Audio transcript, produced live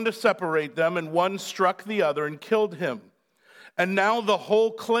to separate them, and one struck the other and killed him. And now the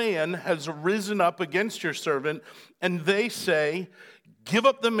whole clan has risen up against your servant, and they say, 'Give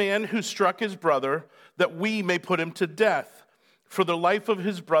up the man who struck his brother, that we may put him to death for the life of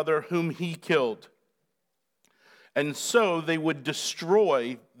his brother whom he killed.' And so they would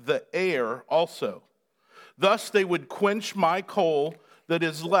destroy the heir also. Thus they would quench my coal that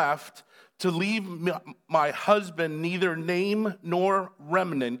is left, to leave my husband neither name nor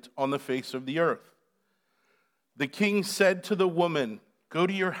remnant on the face of the earth." The king said to the woman, "Go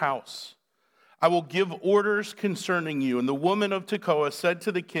to your house. I will give orders concerning you." And the woman of Tekoa said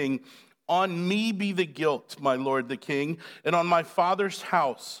to the king, "On me be the guilt, my lord the king, and on my father's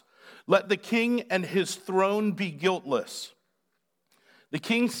house. Let the king and his throne be guiltless." The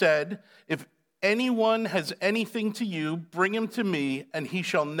king said, "If anyone has anything to you, bring him to me, and he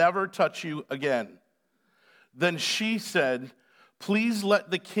shall never touch you again." Then she said, "Please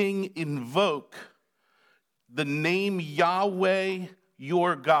let the king invoke the name Yahweh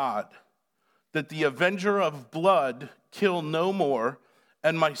your God, that the avenger of blood kill no more,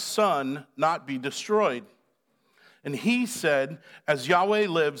 and my son not be destroyed." And he said, "As Yahweh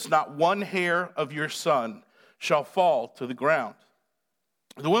lives, not one hair of your son shall fall to the ground."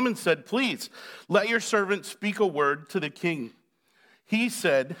 The woman said, "Please, let your servant speak a word to the king." He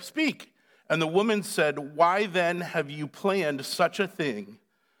said, "Speak." And the woman said, "Why then have you planned such a thing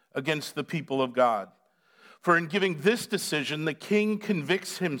against the people of God? For in giving this decision, the king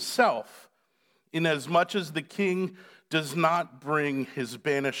convicts himself, inasmuch as the king does not bring his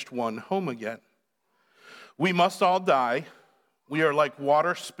banished one home again. We must all die. We are like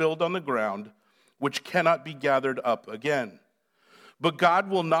water spilled on the ground, which cannot be gathered up again. But God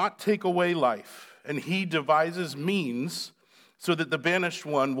will not take away life, and he devises means so that the banished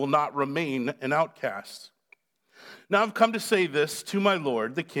one will not remain an outcast. Now I've come to say this to my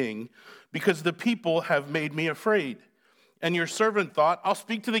lord, the king, because the people have made me afraid. And your servant thought, I'll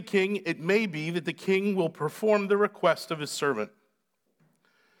speak to the king. It may be that the king will perform the request of his servant.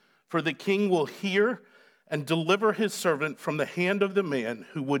 For the king will hear and deliver his servant from the hand of the man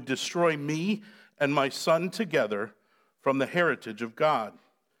who would destroy me and my son together from the heritage of God.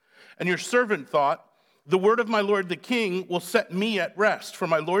 And your servant thought, the word of my lord the king will set me at rest, for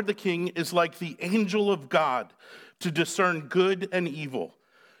my lord the king is like the angel of God to discern good and evil.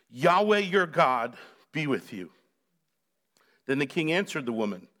 Yahweh your God be with you." Then the king answered the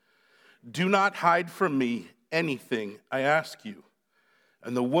woman, "Do not hide from me anything I ask you."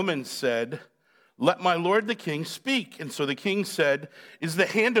 And the woman said, "Let my lord the king speak." And so the king said, "Is the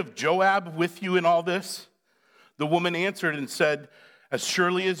hand of Joab with you in all this?" The woman answered and said, "As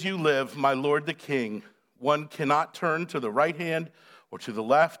surely as you live, my lord the king, one cannot turn to the right hand or to the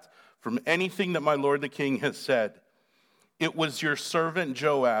left from anything that my lord the king has said. It was your servant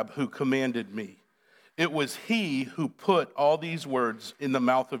Joab who commanded me. It was he who put all these words in the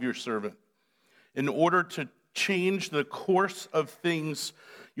mouth of your servant. In order to change the course of things,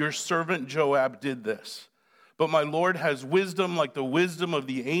 your servant Joab did this. But my Lord has wisdom like the wisdom of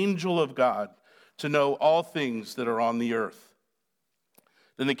the angel of God to know all things that are on the earth."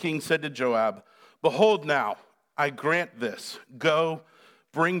 Then the king said to Joab, "Behold now, I grant this. Go,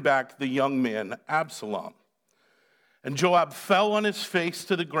 bring back the young man Absalom." And Joab fell on his face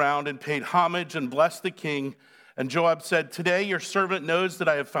to the ground and paid homage and blessed the king. And Joab said, "Today your servant knows that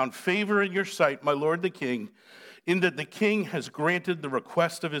I have found favor in your sight, my lord the king, in that the king has granted the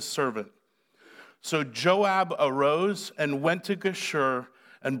request of his servant." So Joab arose and went to Geshur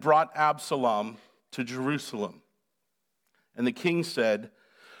and brought Absalom to Jerusalem. And the king said,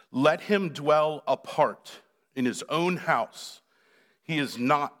 "Let him dwell apart in his own house. He is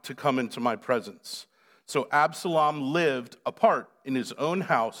not to come into my presence." So Absalom lived apart in his own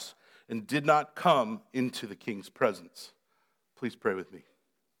house and did not come into the king's presence. Please pray with me.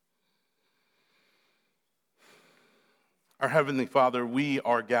 Our Heavenly Father, we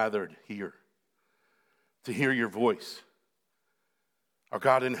are gathered here to hear your voice. Our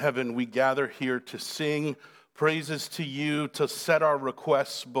God in heaven, we gather here to sing praises to you, to set our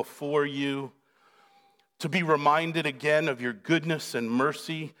requests before you, to be reminded again of your goodness and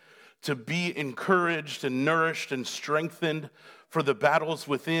mercy, to be encouraged and nourished and strengthened for the battles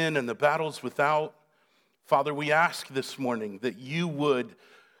within and the battles without. Father, we ask this morning that you would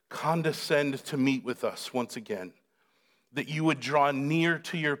condescend to meet with us once again, that you would draw near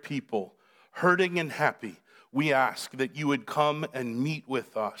to your people, hurting and happy. We ask that you would come and meet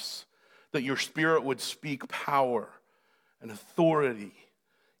with us, that your Spirit would speak power and authority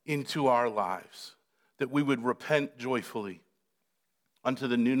into our lives, that we would repent joyfully unto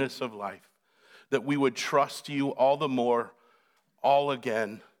the newness of life, that we would trust you all the more, all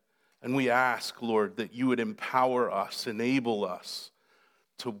again, And we ask, Lord, that you would empower us, enable us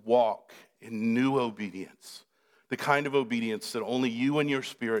to walk in new obedience, the kind of obedience that only you and your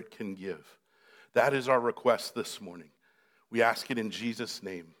Spirit can give. That is our request this morning. We ask it in Jesus'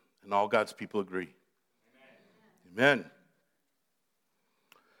 name, and all God's people agree. Amen. Amen.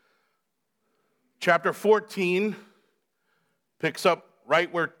 Chapter 14 picks up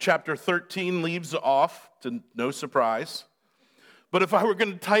right where chapter 13 leaves off, to no surprise. But if I were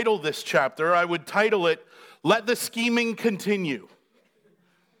going to title this chapter, I would title it, Let the Scheming Continue.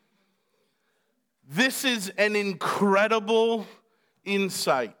 This is an incredible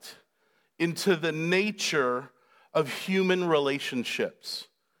insight into the nature of human relationships.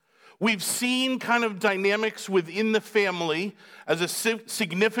 We've seen kind of dynamics within the family as a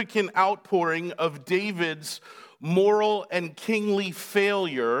significant outpouring of David's moral and kingly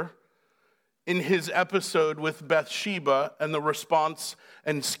failure in his episode with Bathsheba and the response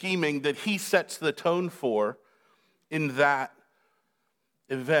and scheming that he sets the tone for in that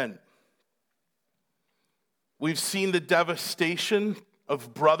event. We've seen the devastation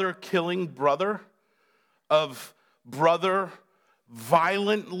of brother killing brother, of brother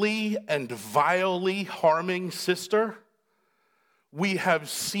violently and vilely harming sister. We have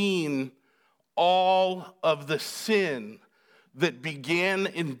seen all of the sin that began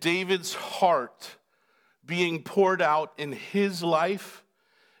in David's heart being poured out in his life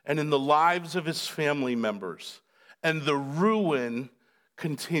and in the lives of his family members. And the ruin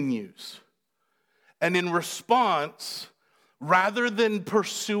continues. And in response, rather than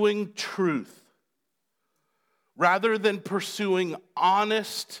pursuing truth, rather than pursuing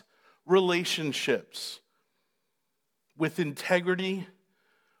honest relationships with integrity,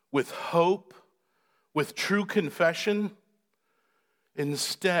 with hope, with true confession,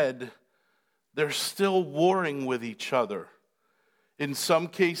 instead, they're still warring with each other. In some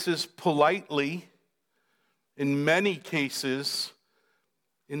cases, politely. In many cases,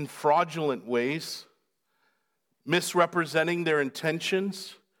 in fraudulent ways, misrepresenting their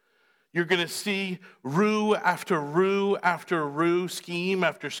intentions. You're going to see ruse after ruse after ruse, scheme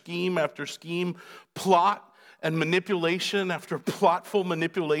after scheme after scheme, plot and manipulation after plotful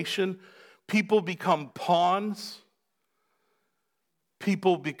manipulation. People become pawns.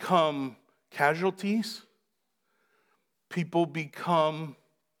 People become casualties. People become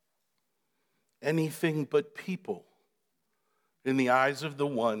anything but people in the eyes of the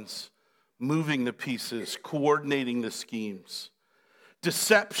ones moving the pieces, coordinating the schemes.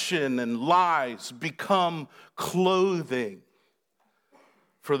 Deception and lies become clothing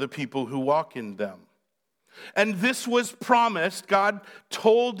for the people who walk in them. And this was promised. God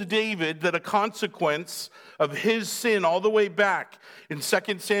told David that a consequence of his sin all the way back in 2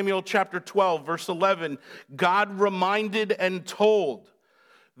 Samuel chapter 12, verse 11, God reminded and told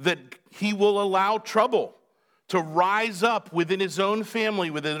that he will allow trouble to rise up within his own family,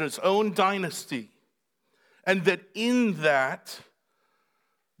 within his own dynasty. And that in that,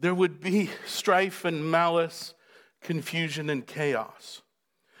 there would be strife and malice, confusion and chaos.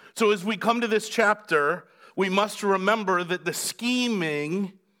 So as we come to this chapter, we must remember that the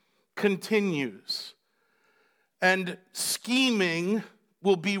scheming continues. And scheming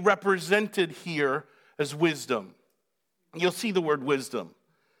will be represented here as wisdom. You'll see the word wisdom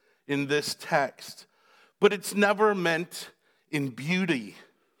in this text. But it's never meant in beauty.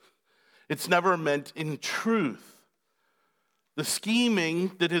 It's never meant in truth. The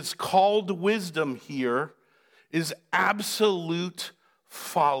scheming that is called wisdom here is absolute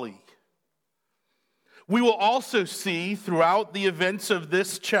folly. We will also see throughout the events of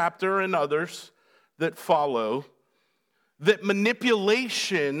this chapter and others that follow that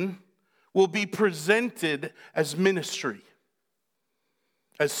manipulation will be presented as ministry,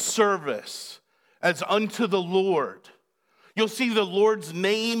 as service, as unto the Lord. You'll see the Lord's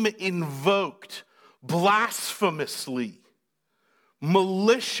name invoked blasphemously,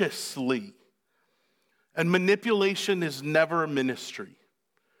 maliciously. And manipulation is never a ministry.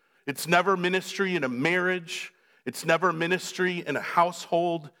 It's never ministry in a marriage. It's never ministry in a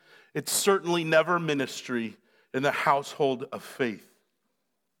household. It's certainly never ministry in the household of faith.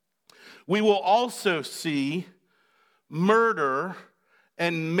 We will also see murder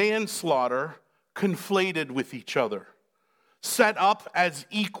and manslaughter conflated with each other, set up as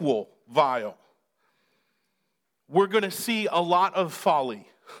equal vile. We're going to see a lot of folly.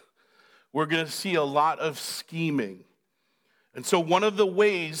 We're going to see a lot of scheming. And so one of the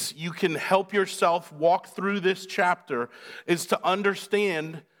ways you can help yourself walk through this chapter is to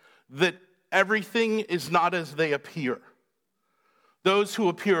understand that everything is not as they appear. Those who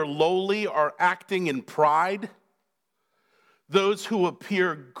appear lowly are acting in pride. those who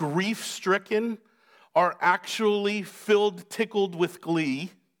appear grief-stricken are actually tickled with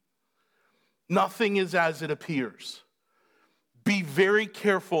glee. Nothing is as it appears. Be very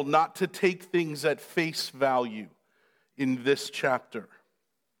careful not to take things at face value in this chapter.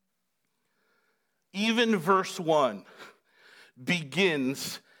 Even verse 1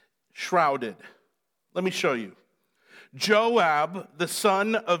 begins shrouded. Let me show you. Joab, the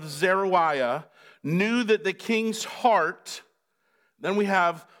son of Zeruiah, knew that the king's heart, then we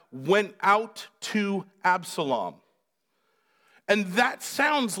have, went out to Absalom. And that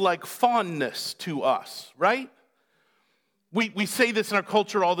sounds like fondness to us, right? We say this in our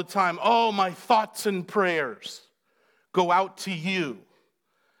culture all the time. Oh, my thoughts and prayers go out to you.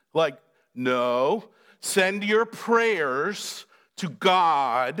 Like, no, send your prayers to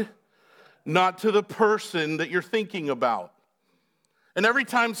God, not to the person that you're thinking about. And every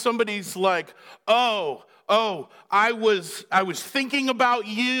time somebody's like, I was thinking about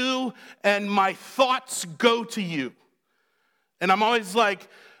you and my thoughts go to you. And I'm always like,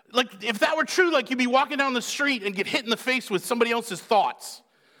 if that were true, like you'd be walking down the street and get hit in the face with somebody else's thoughts,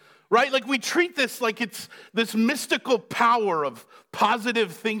 right? Like we treat this like it's this mystical power of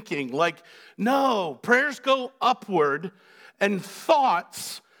positive thinking. Like, no, prayers go upward and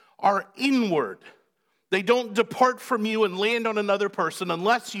thoughts are inward. They don't depart from you and land on another person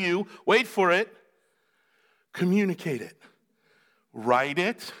unless you, wait for it, communicate it. Write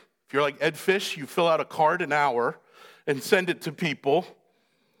it. If you're like Ed Fish, you fill out a card an hour and send it to people.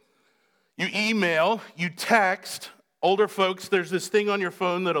 You email, you text. Older folks, there's this thing on your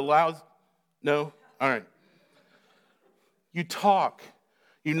phone that allows, no? All right. You talk.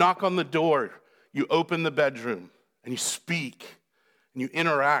 You knock on the door. You open the bedroom and you speak and you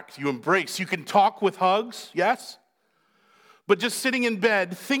interact. You embrace. You can talk with hugs, yes? But just sitting in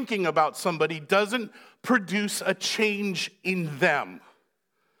bed thinking about somebody doesn't produce a change in them.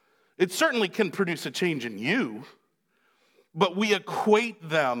 It certainly can produce a change in you, but we equate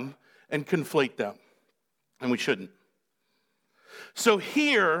them and conflate them, and we shouldn't. So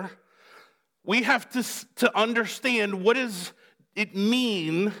here, we have to understand what does it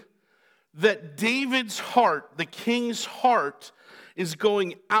mean that David's heart, the king's heart, is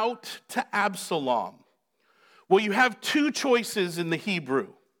going out to Absalom. Well, you have two choices in the Hebrew.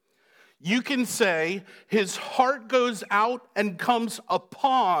 You can say his heart goes out and comes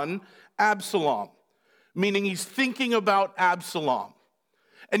upon Absalom, meaning he's thinking about Absalom.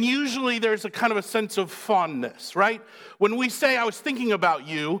 And usually there's a kind of a sense of fondness, right? When we say, I was thinking about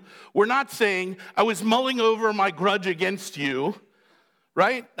you, we're not saying, I was mulling over my grudge against you,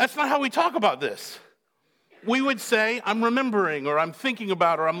 right? That's not how we talk about this. We would say, I'm remembering, or I'm thinking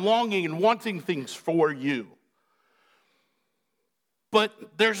about, or I'm longing and wanting things for you.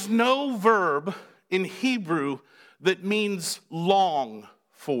 But there's no verb in Hebrew that means long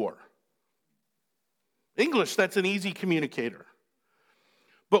for. English, that's an easy communicator.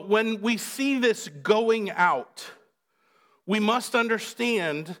 But when we see this going out, we must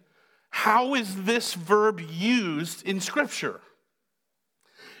understand, how is this verb used in Scripture?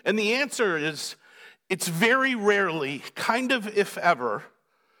 And the answer is, it's very rarely, kind of if ever,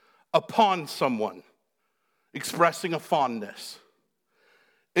 upon someone expressing a fondness.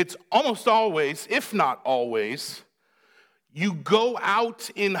 It's almost always, if not always, you go out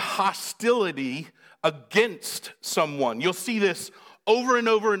in hostility against someone. You'll see this over and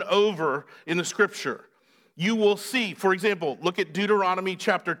over and over in the Scripture. You will see, for example, look at Deuteronomy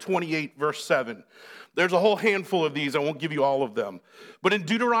chapter 28, verse 7. There's a whole handful of these. I won't give you all of them. But in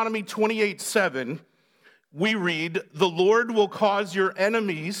Deuteronomy 28, 7, we read, the Lord will cause your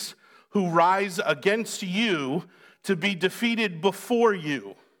enemies who rise against you to be defeated before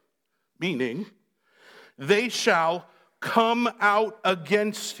you. Meaning, they shall come out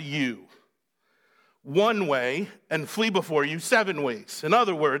against you one way and flee before you 7 ways. In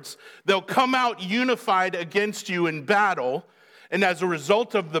other words, they'll come out unified against you in battle, and as a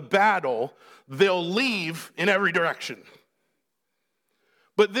result of the battle, they'll leave in every direction.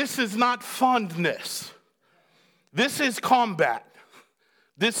 But this is not fondness. This is combat.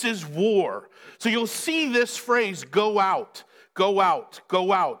 This is war. So you'll see this phrase, go out, go out,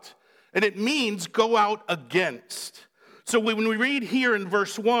 go out. And it means go out against. So when we read here in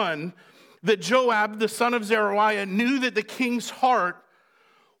verse 1, that Joab, the son of Zeruiah, knew that the king's heart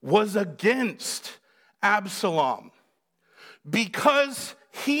was against Absalom, because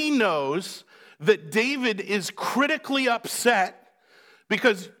he knows that David is critically upset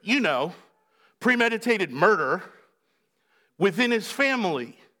because, premeditated murder within his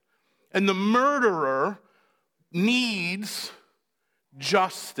family. And the murderer needs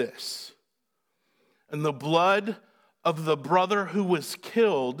justice. And the blood of the brother who was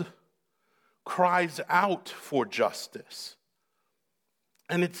killed cries out for justice.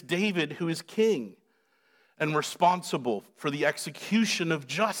 And it's David who is king and responsible for the execution of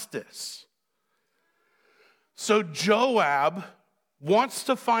justice. So Joab wants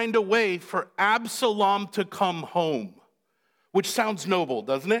to find a way for Absalom to come home, which sounds noble,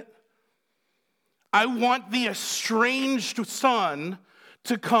 doesn't it? I want the estranged son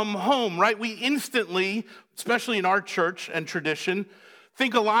to come home, right? We instantly, especially in our church and tradition,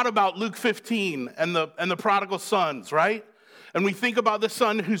 think a lot about Luke 15 and the prodigal sons, right? And we think about the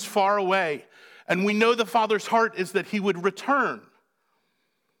son who's far away. And we know the father's heart is that he would return.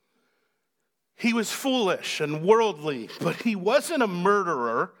 He was foolish and worldly, but he wasn't a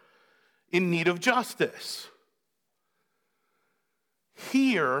murderer in need of justice.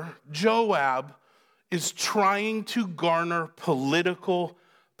 Here, Joab is trying to garner political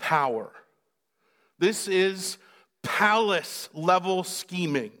power. This is palace-level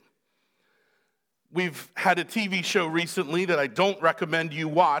scheming. We've had a TV show recently that I don't recommend you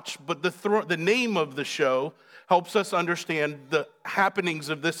watch, but the name of the show helps us understand the happenings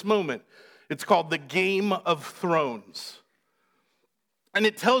of this moment. It's called The Game of Thrones. And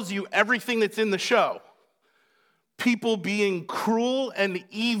it tells you everything that's in the show. People being cruel and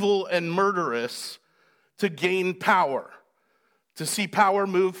evil and murderous to gain power, to see power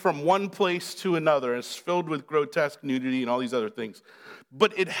move from one place to another. It's filled with grotesque nudity and all these other things.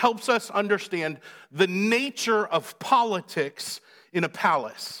 But it helps us understand the nature of politics in a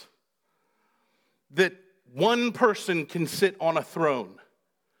palace. That one person can sit on a throne.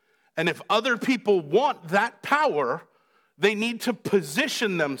 And if other people want that power, they need to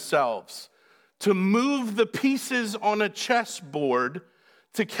position themselves to move the pieces on a chessboard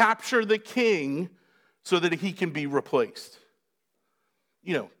to capture the king so that he can be replaced.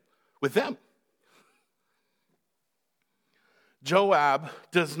 With them. Joab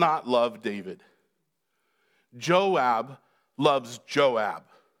does not love David. Joab loves Joab.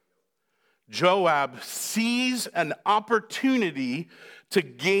 Joab sees an opportunity to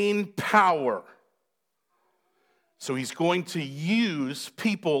gain power. So he's going to use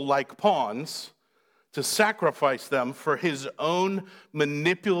people like pawns to sacrifice them for his own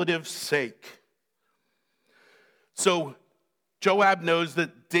manipulative sake. So Joab knows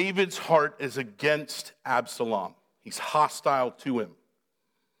that David's heart is against Absalom. He's hostile to him.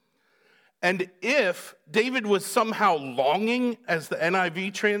 And if David was somehow longing, as the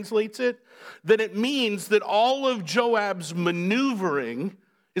NIV translates it, then it means that all of Joab's maneuvering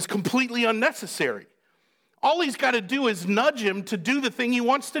is completely unnecessary. All he's got to do is nudge him to do the thing he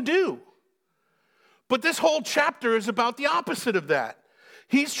wants to do. But this whole chapter is about the opposite of that.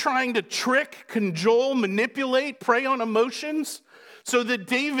 He's trying to trick, cajole, manipulate, prey on emotions so that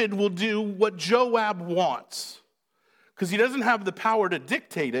David will do what Joab wants. Because he doesn't have the power to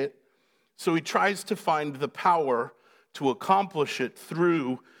dictate it, so he tries to find the power to accomplish it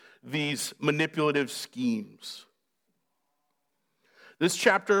through these manipulative schemes. This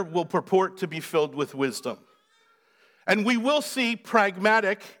chapter will purport to be filled with wisdom. And we will see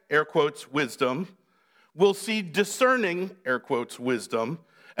pragmatic, air quotes, wisdom. We'll see discerning, air quotes, wisdom.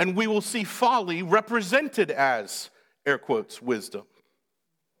 And we will see folly represented as, air quotes, wisdom.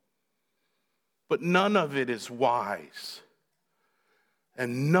 But none of it is wise.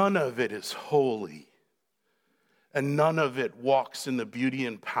 And none of it is holy. And none of it walks in the beauty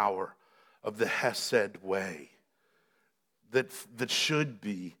and power of the Hesed way that should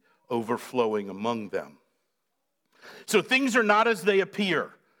be overflowing among them. So things are not as they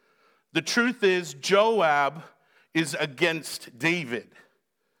appear. The truth is, Joab is against David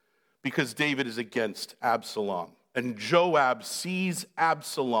because David is against Absalom. And Joab sees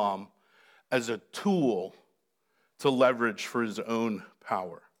Absalom as a tool to leverage for his own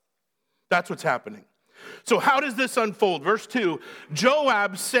power. That's what's happening. So how does this unfold? Verse 2,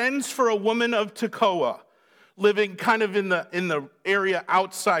 Joab sends for a woman of Tekoa, living kind of in the area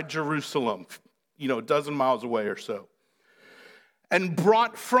outside Jerusalem, a dozen miles away or so, and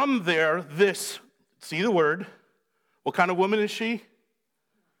brought from there this, see the word, what kind of woman is she?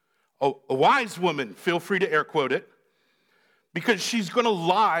 A wise woman, feel free to air quote it, because she's going to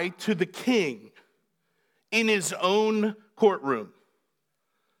lie to the king in his own courtroom.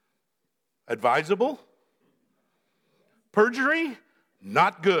 Advisable? Perjury?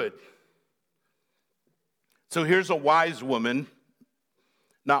 Not good. So here's a wise woman,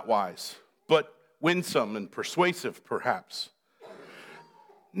 not wise, but winsome and persuasive perhaps.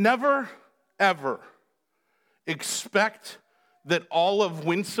 Never, ever expect that all of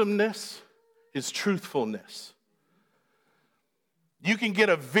winsomeness is truthfulness. You can get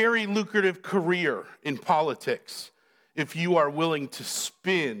a very lucrative career in politics if you are willing to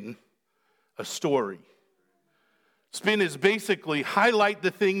spin a story. Spin is basically highlight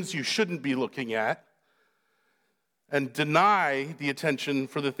the things you shouldn't be looking at and deny the attention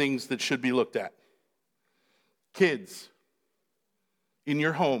for the things that should be looked at. Kids, in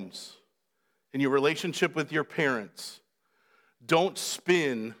your homes, in your relationship with your parents, don't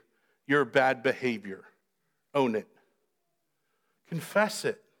spin your bad behavior. Own it. Confess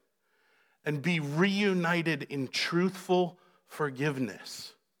it. And be reunited in truthful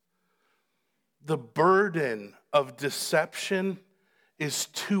forgiveness. The burden of deception is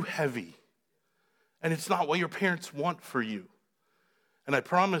too heavy. And it's not what your parents want for you. And I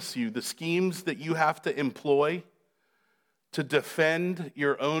promise you, the schemes that you have to employ to defend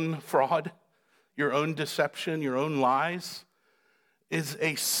your own fraud, your own deception, your own lies, is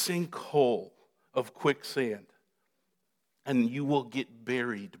a sinkhole of quicksand. And you will get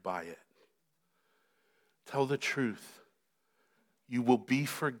buried by it. Tell the truth. You will be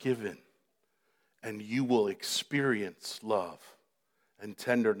forgiven. And you will experience love and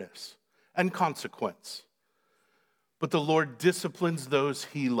tenderness and consequence. But the Lord disciplines those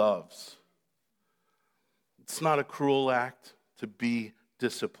he loves. It's not a cruel act to be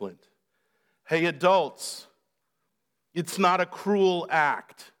disciplined. Hey, adults, it's not a cruel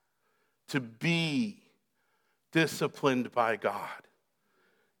act to be disciplined by God.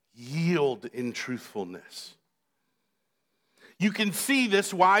 Yield in truthfulness. You can see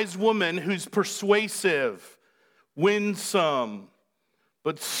this wise woman who's persuasive, winsome,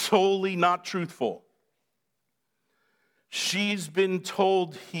 but solely not truthful. She's been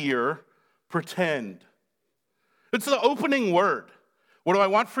told here, pretend. It's the opening word. What do I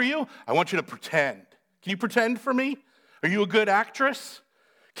want for you? I want you to pretend. Can you pretend for me? Are you a good actress?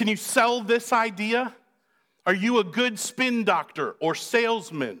 Can you sell this idea? Are you a good spin doctor or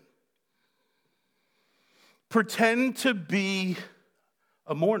salesman? Pretend to be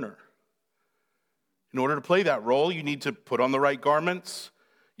a mourner. In order to play that role, you need to put on the right garments.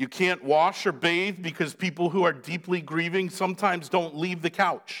 You can't wash or bathe because people who are deeply grieving sometimes don't leave the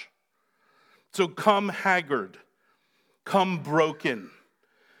couch. So come haggard, come broken,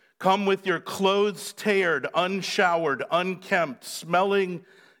 come with your clothes teared, unshowered, unkempt, smelling,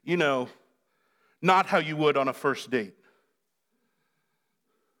 not how you would on a first date.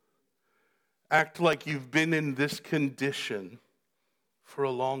 Act like you've been in this condition for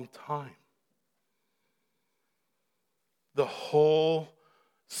a long time. The whole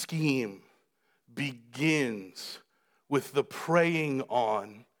scheme begins with the preying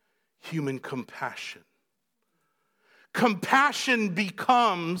on human compassion. Compassion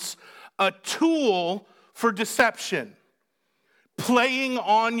becomes a tool for deception, playing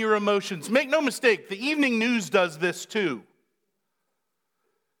on your emotions. Make no mistake, the evening news does this too.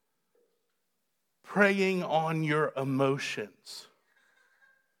 Preying on your emotions.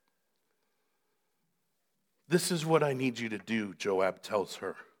 This is what I need you to do, Joab tells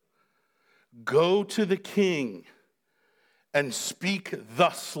her. Go to the king and speak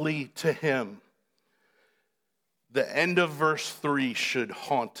thusly to him. The end of verse 3 should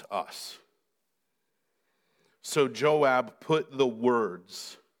haunt us. So Joab put the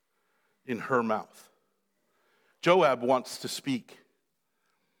words in her mouth. Joab wants to speak,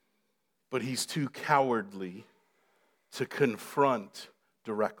 but he's too cowardly to confront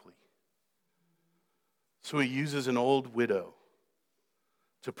directly. So he uses an old widow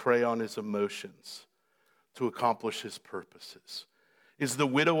to prey on his emotions, to accomplish his purposes. Is the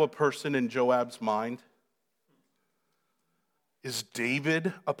widow a person in Joab's mind? Is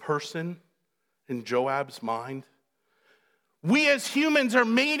David a person in Joab's mind? We as humans are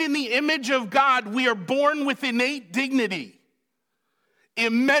made in the image of God. We are born with innate dignity,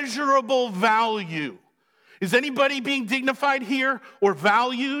 immeasurable value. Is anybody being dignified here or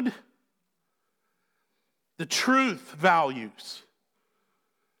valued? The truth values.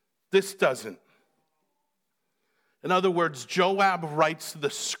 This doesn't. In other words, Joab writes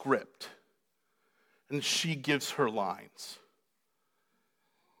the script, and she gives her lines.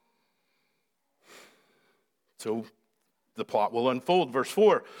 So the plot will unfold. Verse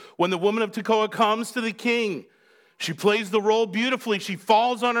 4, when the woman of Tekoa comes to the king, she plays the role beautifully. She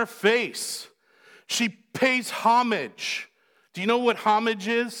falls on her face. She pays homage. Do you know what homage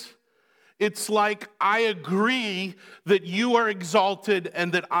is? It's like, I agree that you are exalted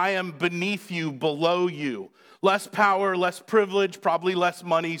and that I am beneath you, below you. Less power, less privilege, probably less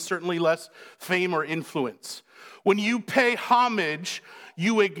money, certainly less fame or influence. When you pay homage,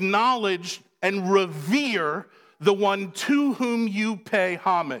 you acknowledge and revere the one to whom you pay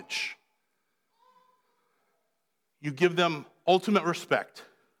homage. You give them ultimate respect.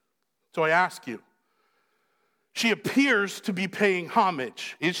 So I ask you, She appears to be paying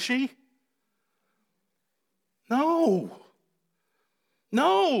homage. Is she? No.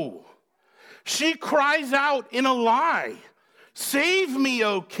 No. She cries out in a lie, "Save me,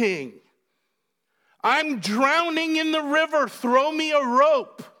 O king. I'm drowning in the river. Throw me a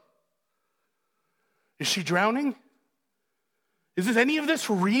rope." Is she drowning? Is any of this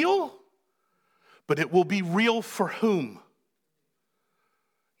real? But it will be real for whom?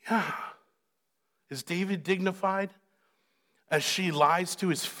 Yeah. Is David dignified as she lies to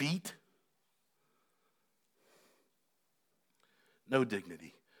his feet? No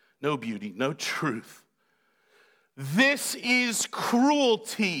dignity, no beauty, no truth. This is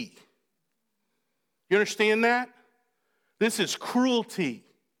cruelty. You understand that? This is cruelty.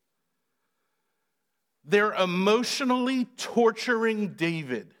 They're emotionally torturing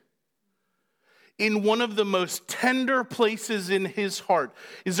David in one of the most tender places in his heart.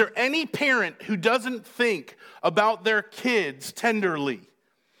 Is there any parent who doesn't think about their kids tenderly?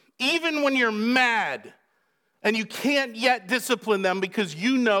 Even when you're mad and you can't yet discipline them because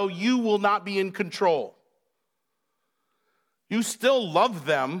you know you will not be in control. You still love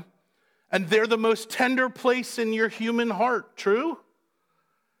them, and they're the most tender place in your human heart. True?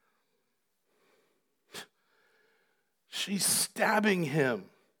 She's stabbing him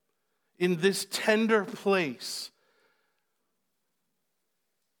in this tender place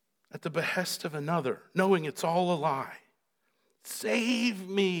at the behest of another, knowing it's all a lie. Save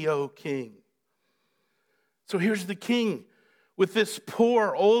me, O king. So here's the king with this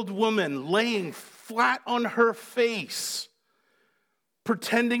poor old woman laying flat on her face,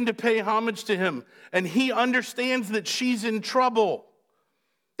 pretending to pay homage to him. And he understands that she's in trouble.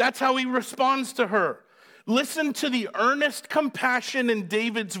 That's how he responds to her. Listen to the earnest compassion in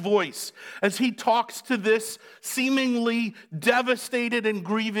David's voice as he talks to this seemingly devastated and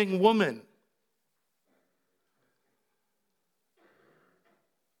grieving woman.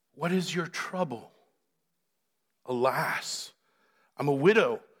 What is your trouble? Alas, I'm a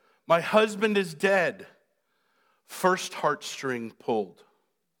widow. My husband is dead. First heartstring pulled.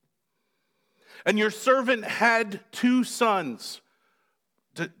 And your servant had 2 sons.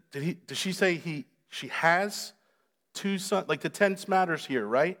 Did she say she has 2 sons? Like the tense matters here,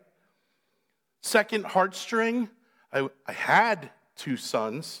 right? Second heartstring, I had 2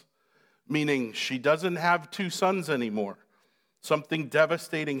 sons, meaning she doesn't have 2 sons anymore. Something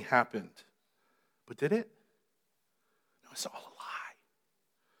devastating happened. But did it? No, it's all a lie.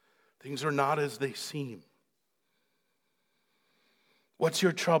 Things are not as they seem. What's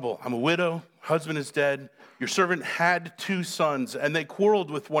your trouble? I'm a widow, husband is dead. Your servant had 2 sons, and they quarreled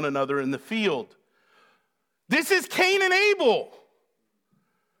with one another in the field. This is Cain and Abel.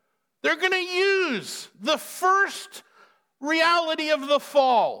 They're going to use the first reality of the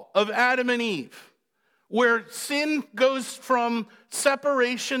fall of Adam and Eve, where sin goes from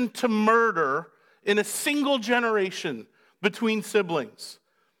separation to murder in a single generation between siblings.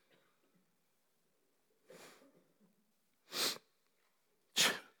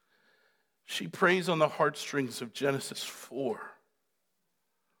 She preys on the heartstrings of Genesis 4.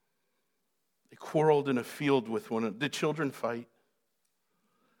 They quarreled in a field with one another. The children fight.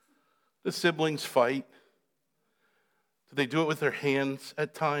 The siblings fight. Do they do it with their hands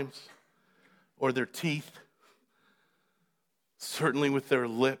at times? Or their teeth? Certainly with their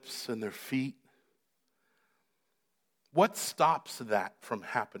lips and their feet. What stops that from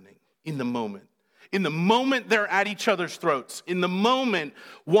happening in the moment? In the moment they're at each other's throats. In the moment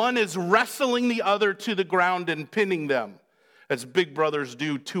one is wrestling the other to the ground and pinning them, as big brothers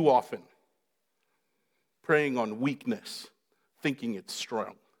do too often. Preying on weakness, thinking it's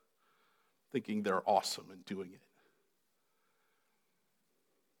strong, thinking they're awesome and doing it.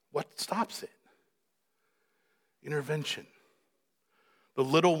 What stops it? Intervention. The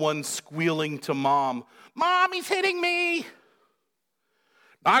little one squealing to mom, "Mom, he's hitting me."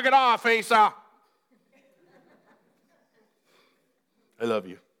 "Knock it off, Asa." I love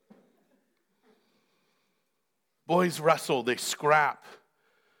you. Boys wrestle, they scrap.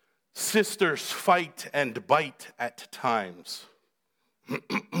 Sisters fight and bite at times.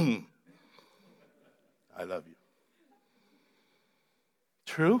 I love you.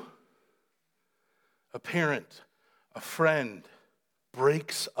 True? A parent, a friend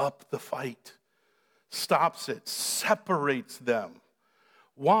breaks up the fight, stops it, separates them.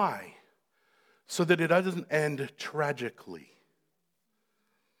 Why? So that it doesn't end tragically.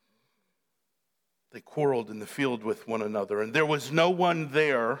 They quarreled in the field with one another, and there was no one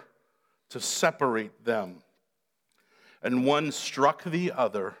there to separate them. And one struck the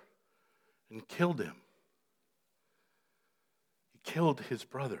other and killed him. He killed his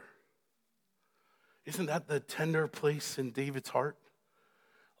brother. Isn't that the tender place in David's heart?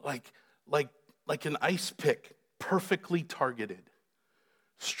 Like an ice pick, perfectly targeted,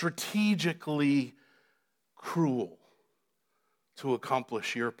 strategically cruel to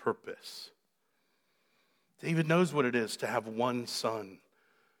accomplish your purpose. David knows what it is to have one son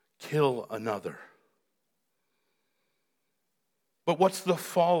kill another. But what's the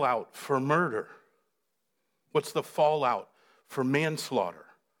fallout for murder? What's the fallout for manslaughter?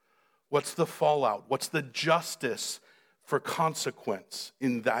 What's the fallout? What's the justice for consequence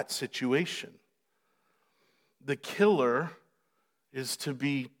in that situation? The killer is to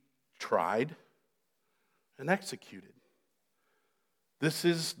be tried and executed. This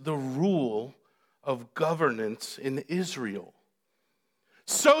is the rule of governance in Israel.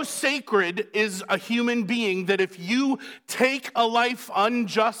 So sacred is a human being that if you take a life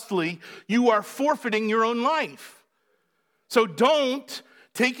unjustly, you are forfeiting your own life. So don't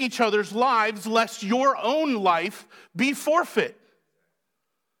take each other's lives lest your own life be forfeit.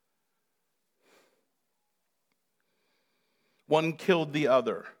 One killed the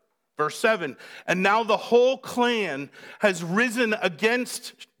other. Verse 7, and now the whole clan has risen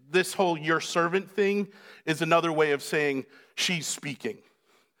against this whole your servant thing is another way of saying she's speaking.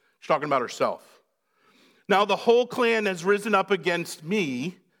 She's talking about herself. Now the whole clan has risen up against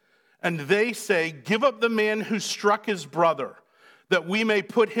me, and they say, give up the man who struck his brother, that we may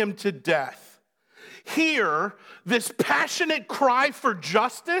put him to death. Here, this passionate cry for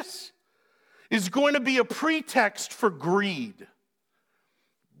justice is going to be a pretext for greed.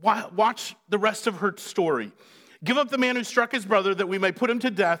 Watch the rest of her story. Give up the man who struck his brother that we may put him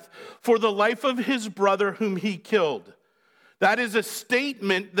to death for the life of his brother whom he killed. That is a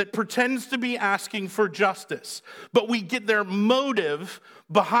statement that pretends to be asking for justice, but we get their motive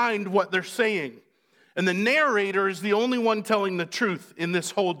behind what they're saying. And the narrator is the only one telling the truth in this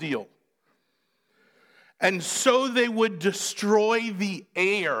whole deal. And so they would destroy the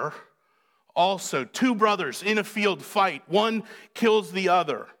heir also. Two brothers in a field fight. One kills the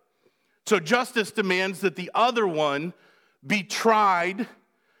other. So justice demands that the other one be tried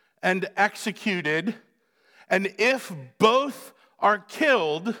and executed. And if both are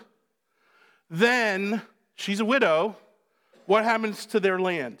killed, then she's a widow. What happens to their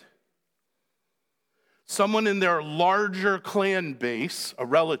land? Someone in their larger clan base, a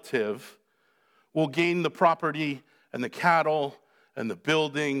relative, will gain the property and the cattle and the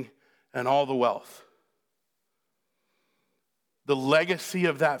building and all the wealth. The legacy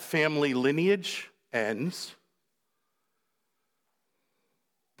of that family lineage ends,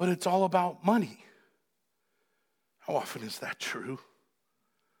 but it's all about money. How often is that true?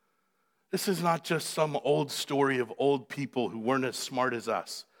 This is not just some old story of old people who weren't as smart as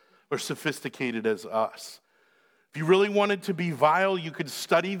us or sophisticated as us. If you really wanted to be vile, you could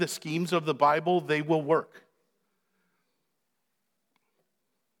study the schemes of the Bible. They will work.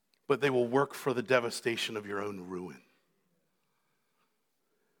 But they will work for the devastation of your own ruin.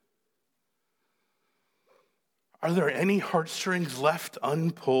 Are there any heartstrings left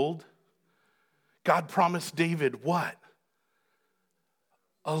unpulled? God promised David what?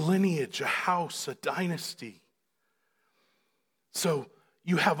 A lineage, a house, a dynasty. So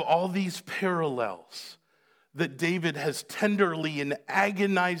you have all these parallels that David has tenderly and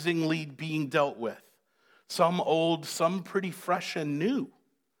agonizingly being dealt with. Some old, some pretty fresh and new.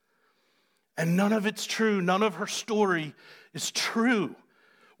 And none of it's true. None of her story is true.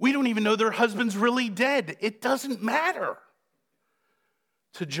 We don't even know their husband's really dead. It doesn't matter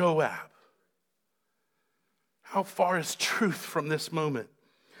to Joab. How far is truth from this moment?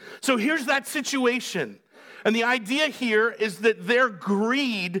 So here's that situation. And the idea here is that their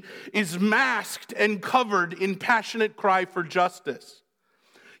greed is masked and covered in passionate cry for justice.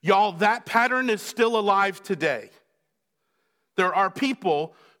 Y'all, that pattern is still alive today. There are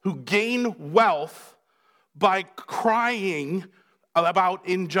people who gain wealth by crying about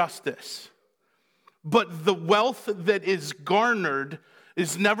injustice. But the wealth that is garnered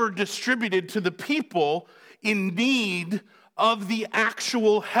is never distributed to the people in need of the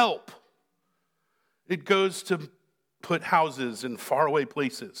actual help. It goes to put houses in faraway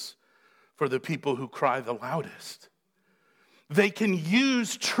places for the people who cry the loudest. They can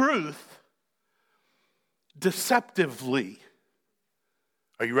use truth deceptively.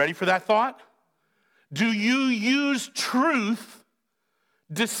 Are you ready for that thought? Do you use truth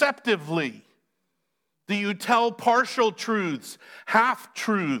deceptively? Do you tell partial truths,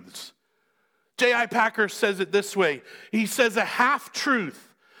 half-truths? J.I. Packer says it this way. He says a half-truth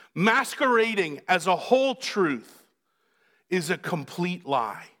masquerading as a whole truth is a complete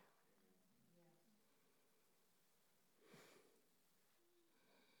lie.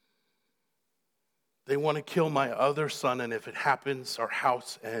 They want to kill my other son, and if it happens, our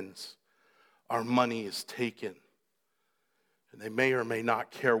house ends. Our money is taken. And they may or may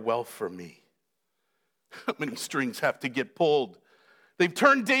not care well for me. How many strings have to get pulled? They've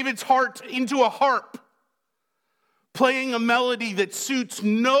turned David's heart into a harp, playing a melody that suits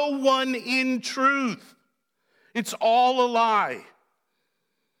no one in truth. It's all a lie.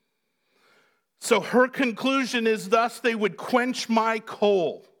 So her conclusion is, thus they would quench my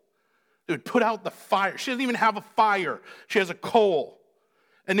coal. They would put out the fire. She doesn't even have a fire. She has a coal.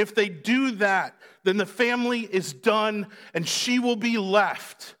 And if they do that, then the family is done, and she will be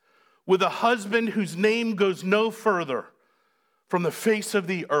left with a husband whose name goes no further from the face of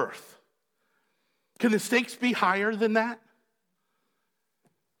the earth. Can the stakes be higher than that?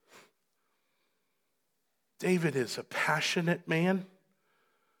 David is a passionate man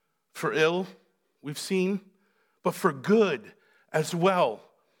for ill, we've seen, but for good as well.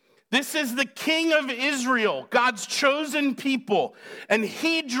 This is the king of Israel, God's chosen people, and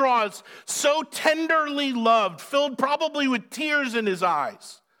he draws so tenderly loved, filled probably with tears in his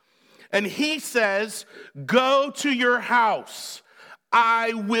eyes. And he says, go to your house.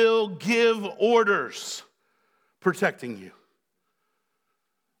 I will give orders protecting you.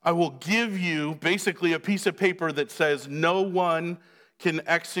 I will give you basically a piece of paper that says no one can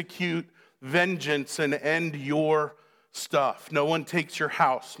execute vengeance and end your stuff. No one takes your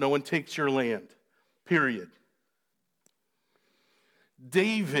house. No one takes your land. Period.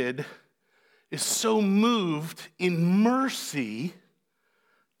 David is so moved in mercy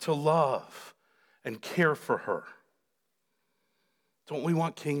to love and care for her. Don't we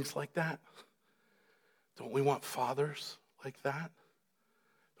want kings like that? Don't we want fathers like that?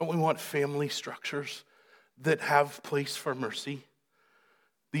 Don't we want family structures that have place for mercy?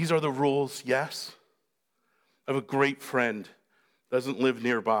 These are the rules, yes. I have a great friend, doesn't live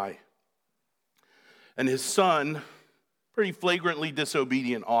nearby. And his son, pretty flagrantly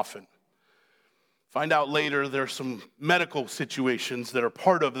disobedient often. Find out later there's some medical situations that are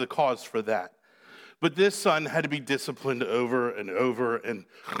part of the cause for that. But this son had to be disciplined over and over and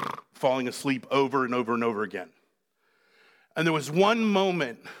falling asleep over and over and over again. And there was one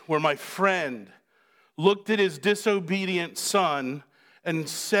moment where my friend looked at his disobedient son and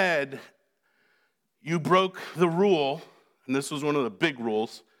said, you broke the rule, and this was one of the big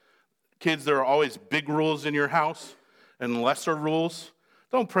rules. Kids, there are always big rules in your house and lesser rules.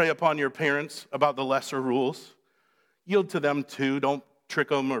 Don't prey upon your parents about the lesser rules. Yield to them too. Don't trick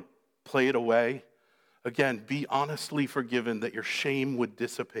them or play it away. Again, be honestly forgiven that your shame would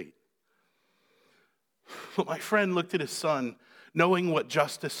dissipate. But my friend looked at his son, knowing what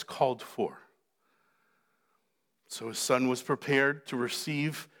justice called for. So his son was prepared to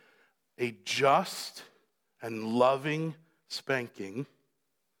receive a just and loving spanking.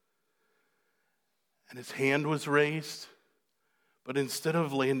 And his hand was raised, but instead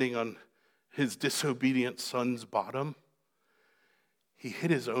of landing on his disobedient son's bottom, he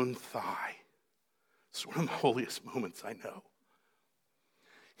hit his own thigh. It's one of the holiest moments I know.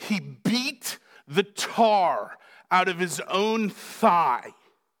 He beat the tar out of his own thigh,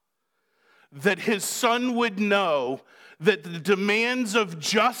 that his son would know that the demands of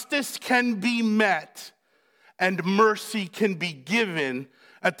justice can be met and mercy can be given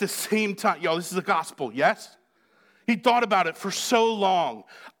at the same time. Y'all, this is the gospel, yes? He thought about it for so long.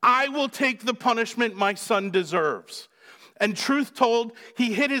 I will take the punishment my son deserves. And truth told,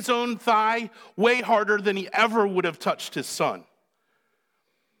 he hit his own thigh way harder than he ever would have touched his son.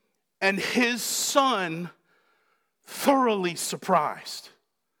 And his son, thoroughly surprised,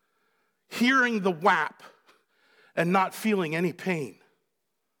 hearing the whap and not feeling any pain.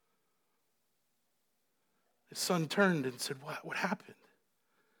 His son turned and said, what happened?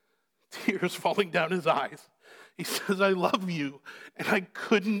 Tears falling down his eyes. He says, I love you, and I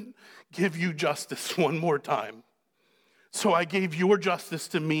couldn't give you justice one more time. So I gave your justice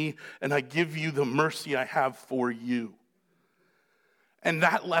to me, and I give you the mercy I have for you. And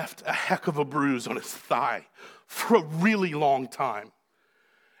that left a heck of a bruise on his thigh for a really long time.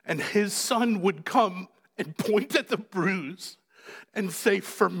 And his son would come and point at the bruise and say,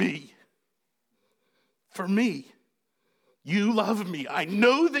 for me, you love me. I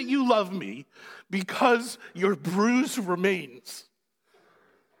know that you love me because your bruise remains.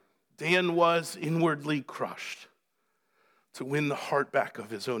 Dan was inwardly crushed to win the heart back of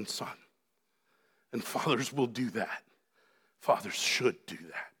his own son. And fathers will do that. Fathers should do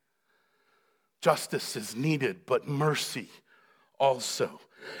that. Justice is needed, but mercy also.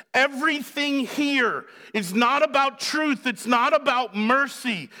 Everything here is not about truth. It's not about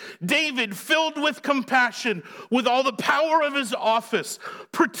mercy. David, filled with compassion, with all the power of his office,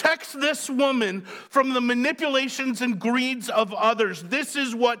 protects this woman from the manipulations and greeds of others. This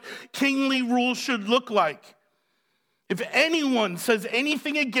is what kingly rule should look like. If anyone says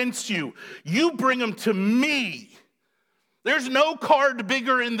anything against you, you bring them to me. There's no card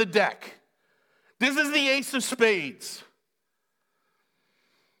bigger in the deck. This is the ace of spades.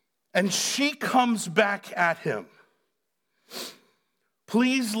 And she comes back at him.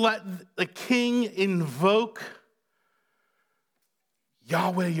 Please let the king invoke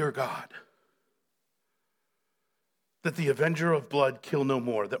Yahweh your God, that the avenger of blood kill no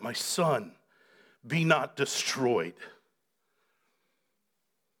more, that my son be not destroyed.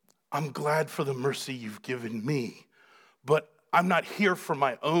 I'm glad for the mercy you've given me, but I'm not here for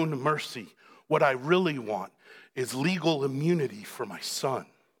my own mercy. What I really want is legal immunity for my son.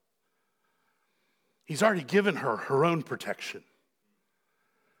 He's already given her her own protection.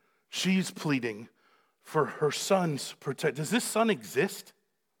 She's pleading for her son's protection. Does this son exist?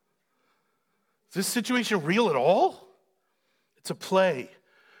 Is this situation real at all? It's a play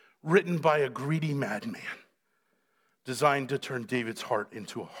written by a greedy madman designed to turn David's heart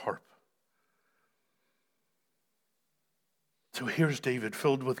into a harp. So here's David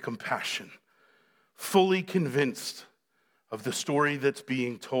filled with compassion, fully convinced of the story that's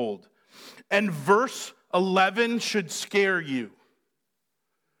being told. And verse 11 should scare you.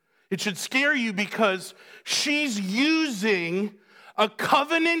 It should scare you because she's using a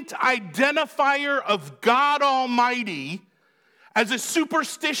covenant identifier of God Almighty as a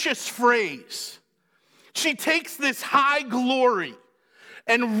superstitious phrase. She takes this high glory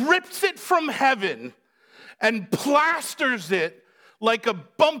and rips it from heaven and plasters it like a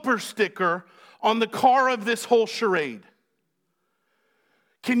bumper sticker on the car of this whole charade.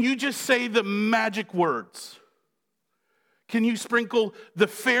 Can you just say the magic words? Can you sprinkle the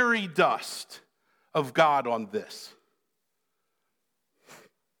fairy dust of God on this?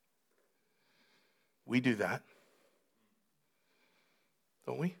 We do that,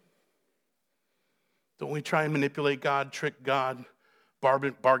 don't we? Don't we try and manipulate God, trick God,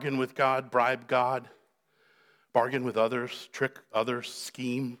 bargain with God, bribe God, bargain with others, trick others,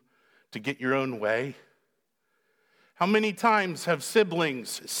 scheme to get your own way? How many times have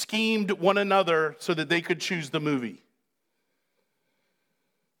siblings schemed one another so that they could choose the movie?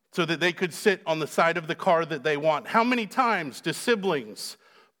 So that they could sit on the side of the car that they want? How many times do siblings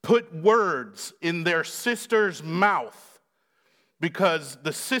put words in their sister's mouth because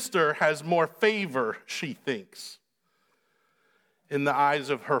the sister has more favor, she thinks, in the eyes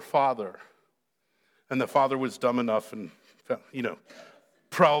of her father? And the father was dumb enough and,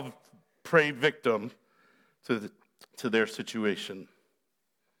 prey victim to their situation.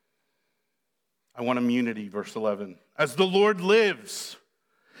 I want immunity, verse 11. As the Lord lives.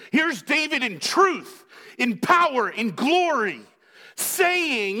 Here's David in truth, in power, in glory,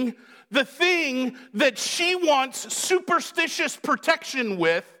 saying the thing that she wants superstitious protection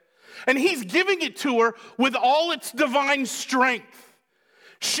with, and he's giving it to her with all its divine strength.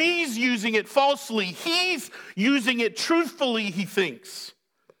 She's using it falsely. He's using it truthfully, he thinks.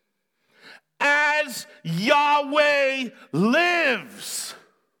 As Yahweh lives,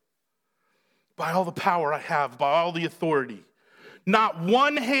 by all the power I have, by all the authority, not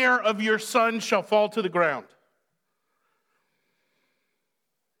one hair of your son shall fall to the ground.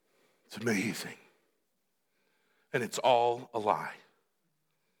 It's amazing. And it's all a lie.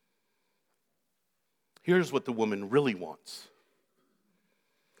 Here's what the woman really wants.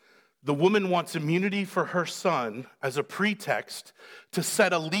 The woman wants immunity for her son as a pretext to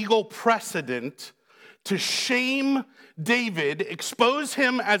set a legal precedent to shame David, expose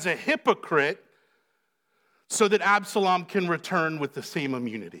him as a hypocrite, so that Absalom can return with the same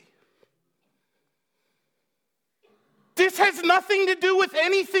immunity. This has nothing to do with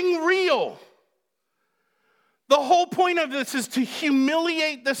anything real. The whole point of this is to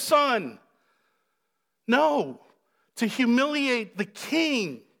humiliate the son. No, to humiliate the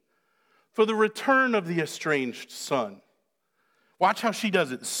king for the return of the estranged son. Watch how she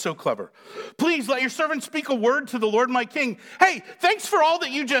does it. It's so clever. Please let your servant speak a word to the Lord my king. Hey, thanks for all that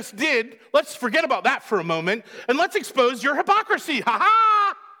you just did. Let's forget about that for a moment, and let's expose your hypocrisy.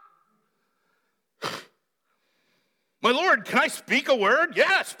 Ha-ha! My Lord, can I speak a word?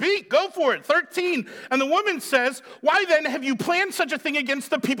 Yeah, speak. Go for it. 13. And the woman says, why then have you planned such a thing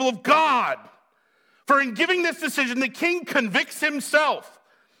against the people of God? For in giving this decision, the king convicts himself,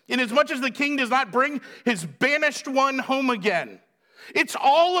 inasmuch as the king does not bring his banished one home again. It's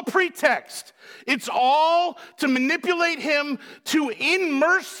all a pretext. It's all to manipulate him to, in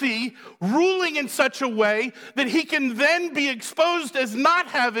mercy, ruling in such a way that he can then be exposed as not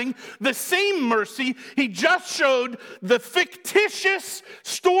having the same mercy he just showed the fictitious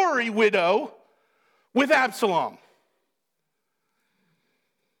story widow with Absalom.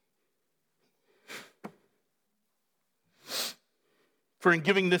 For in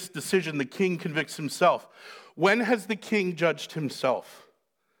giving this decision, the king convicts himself. When has the king judged himself?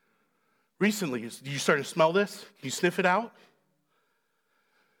 Recently. You starting to smell this? Can you sniff it out?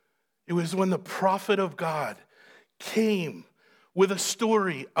 It was when the prophet of God came with a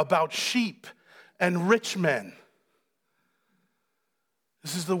story about sheep and rich men.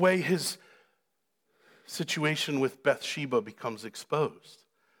 This is the way his situation with Bathsheba becomes exposed.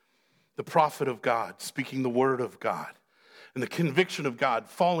 The prophet of God speaking the word of God, and the conviction of God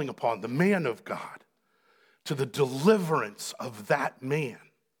falling upon the man of God to the deliverance of that man.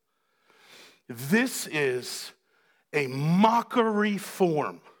 This is a mockery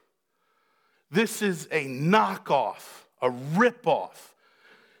form. This is a knockoff, a ripoff.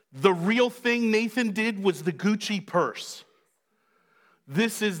 The real thing Nathan did was the Gucci purse.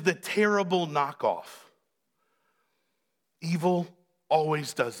 This is the terrible knockoff. Evil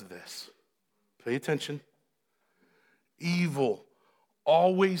always does this. Pay attention. Evil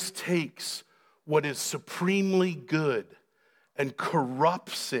always takes what is supremely good and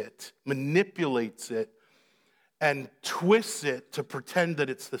corrupts it, manipulates it, and twists it to pretend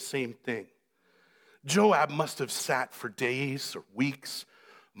that it's the same thing. Joab must have sat for days or weeks,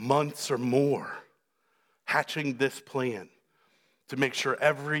 months or more, hatching this plan to make sure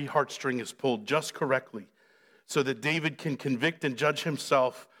every heartstring is pulled just correctly so that David can convict and judge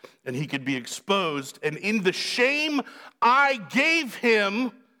himself and he could be exposed. And in the shame I gave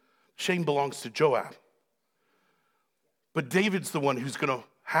him, shame belongs to Joab. But David's the one who's going to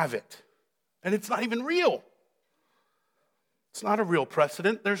have it. And it's not even real. It's not a real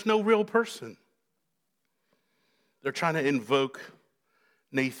precedent. There's no real person. They're trying to invoke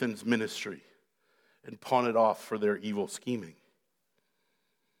Nathan's ministry and pawn it off for their evil scheming.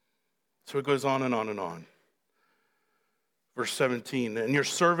 So it goes on and on and on. Verse 17, and your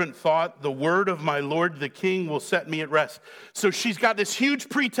servant thought, the word of my lord the king will set me at rest. So she's got this huge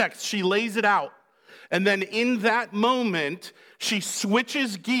pretext. She lays it out. And then in that moment, she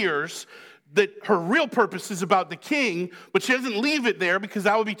switches gears that her real purpose is about the king, but she doesn't leave it there because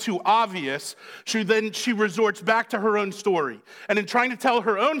that would be too obvious. She resorts back to her own story. And in trying to tell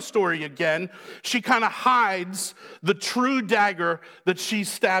her own story again, she kind of hides the true dagger that she's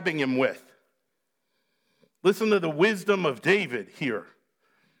stabbing him with. Listen to the wisdom of David here.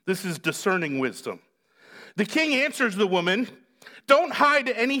 This is discerning wisdom. The king answers the woman, don't hide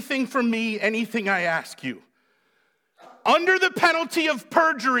anything from me, anything I ask you. Under the penalty of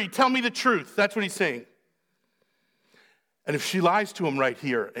perjury, tell me the truth. That's what he's saying. And if she lies to him right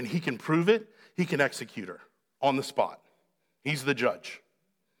here and he can prove it, he can execute her on the spot. He's the judge.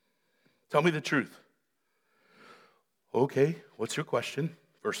 Tell me the truth. Okay, what's your question?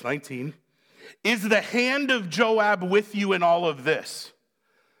 Verse 19. Is the hand of Joab with you in all of this?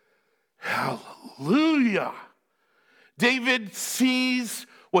 Hallelujah. David sees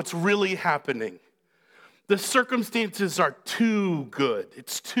what's really happening. The circumstances are too good.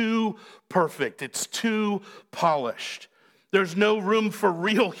 It's too perfect. It's too polished. There's no room for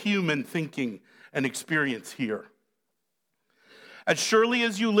real human thinking and experience here. As surely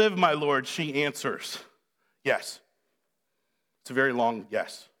as you live, my lord, she answers, yes. It's a very long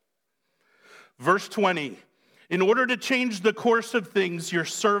yes. Verse 20, in order to change the course of things, your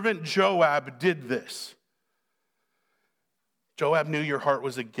servant Joab did this. Joab knew your heart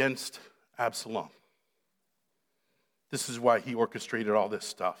was against Absalom. This is why he orchestrated all this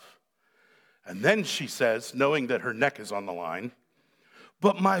stuff. And then she says, knowing that her neck is on the line,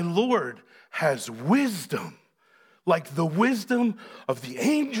 but my Lord has wisdom, like the wisdom of the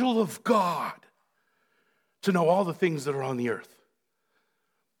angel of God, to know all the things that are on the earth.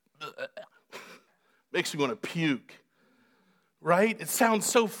 Makes me want to puke, right? It sounds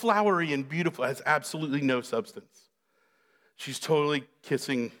so flowery and beautiful. It has absolutely no substance. She's totally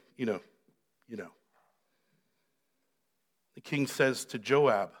kissing, you know. The king says to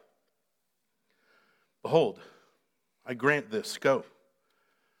Joab, behold, I grant this, go,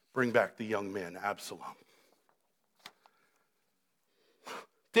 bring back the young man Absalom.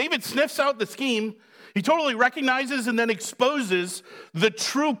 David sniffs out the scheme. He totally recognizes and then exposes the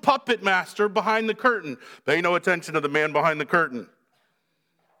true puppet master behind the curtain. Pay no attention to the man behind the curtain.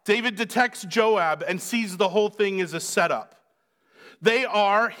 David detects Joab and sees the whole thing as a setup.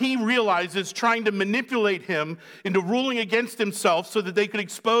 he realizes, trying to manipulate him into ruling against himself so that they could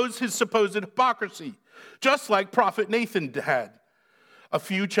expose his supposed hypocrisy, just like Prophet Nathan had a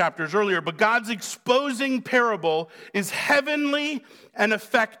few chapters earlier. But God's exposing parable is heavenly and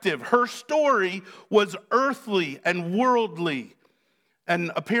effective. Her story was earthly and worldly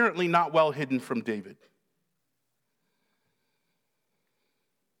and apparently not well hidden from David.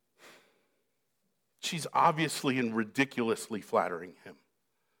 She's obviously and ridiculously flattering him.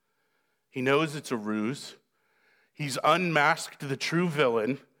 He knows it's a ruse. He's unmasked the true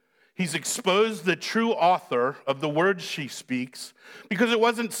villain. He's exposed the true author of the words she speaks because it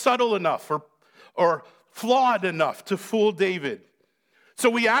wasn't subtle enough or flawed enough to fool David. So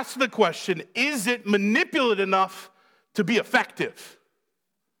we ask the question, is it manipulative enough to be effective?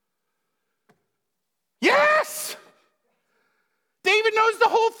 Yes! David knows the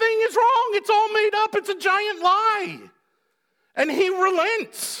whole thing is wrong. It's all made up. It's a giant lie. And he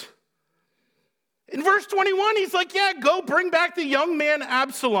relents. In verse 21, he's like, yeah, go bring back the young man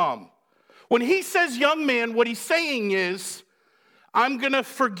Absalom. When he says young man, what he's saying is, I'm going to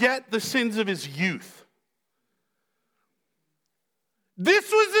forget the sins of his youth.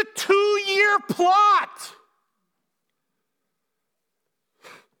 This was a 2-year plot.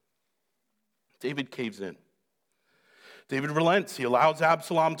 David caves in. David relents. He allows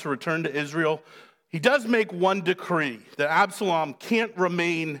Absalom to return to Israel. He does make one decree that Absalom can't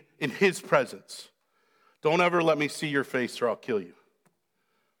remain in his presence. Don't ever let me see your face or I'll kill you.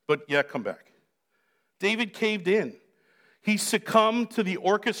 But yeah, come back. David caved in. He succumbed to the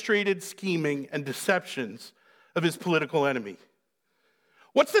orchestrated scheming and deceptions of his political enemy.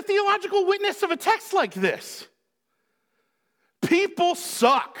 What's the theological witness of a text like this? People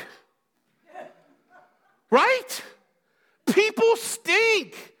suck. Right? People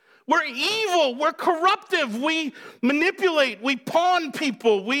stink. We're evil. We're corruptive. We manipulate. We pawn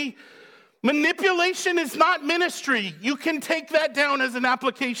people. Manipulation is not ministry. You can take that down as an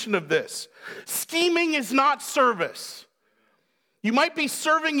application of this. Scheming is not service. You might be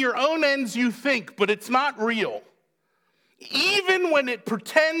serving your own ends, you think, but it's not real. Even when it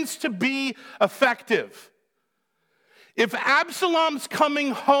pretends to be effective. If Absalom's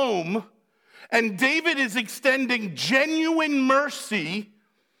coming home and David is extending genuine mercy,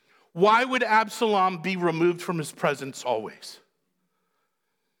 why would Absalom be removed from his presence always?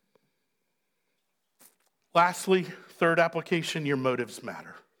 Lastly, third application, your motives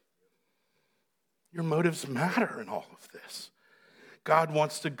matter. Your motives matter in all of this. God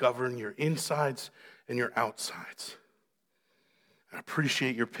wants to govern your insides and your outsides. I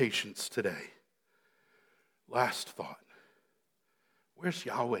appreciate your patience today. Last thought. Where's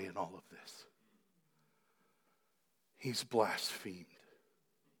Yahweh in all of this? He's blasphemed.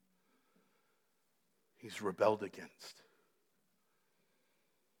 He's rebelled against.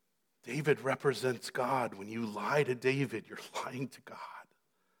 David represents God. When you lie to David, you're lying to God.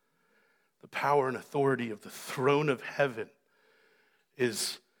 The power and authority of the throne of heaven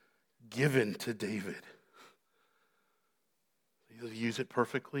is given to David. Does he use it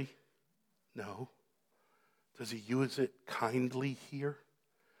perfectly? No. Does he use it kindly here?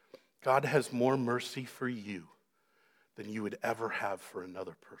 God has more mercy for you than you would ever have for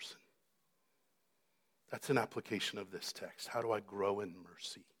another person. That's an application of this text. How do I grow in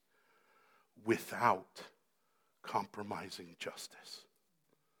mercy without compromising justice?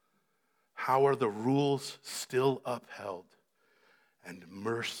 How are the rules still upheld and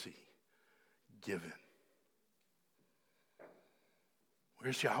mercy given?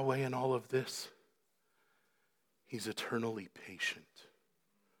 Where's Yahweh in all of this? He's eternally patient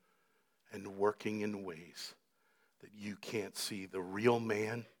and working in ways that you can't see. The real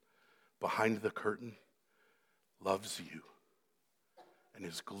man behind the curtain loves you and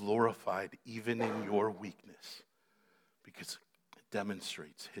is glorified even in your weakness because it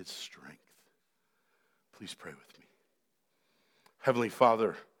demonstrates his strength. Please pray with me. Heavenly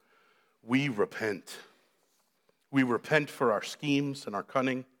Father, we repent. We repent for our schemes and our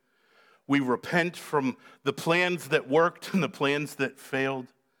cunning. We repent from the plans that worked and the plans that failed.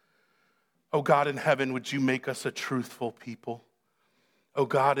 Oh God in heaven, would you make us a truthful people? Oh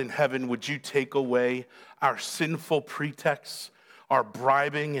God in heaven, would you take away our sinful pretexts, our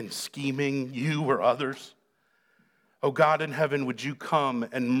bribing and scheming, you or others? Oh God in heaven, would you come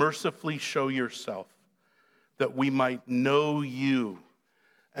and mercifully show yourself that we might know you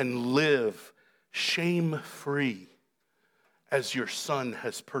and live shame-free as your Son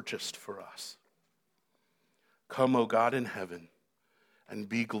has purchased for us. Come, O God in heaven, and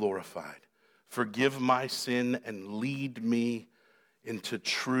be glorified. Forgive my sin and lead me into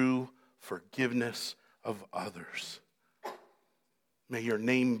true forgiveness of others. May your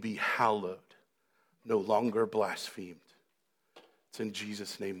name be hallowed, no longer blasphemed. It's in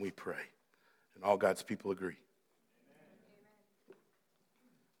Jesus' name we pray. And all God's people agree.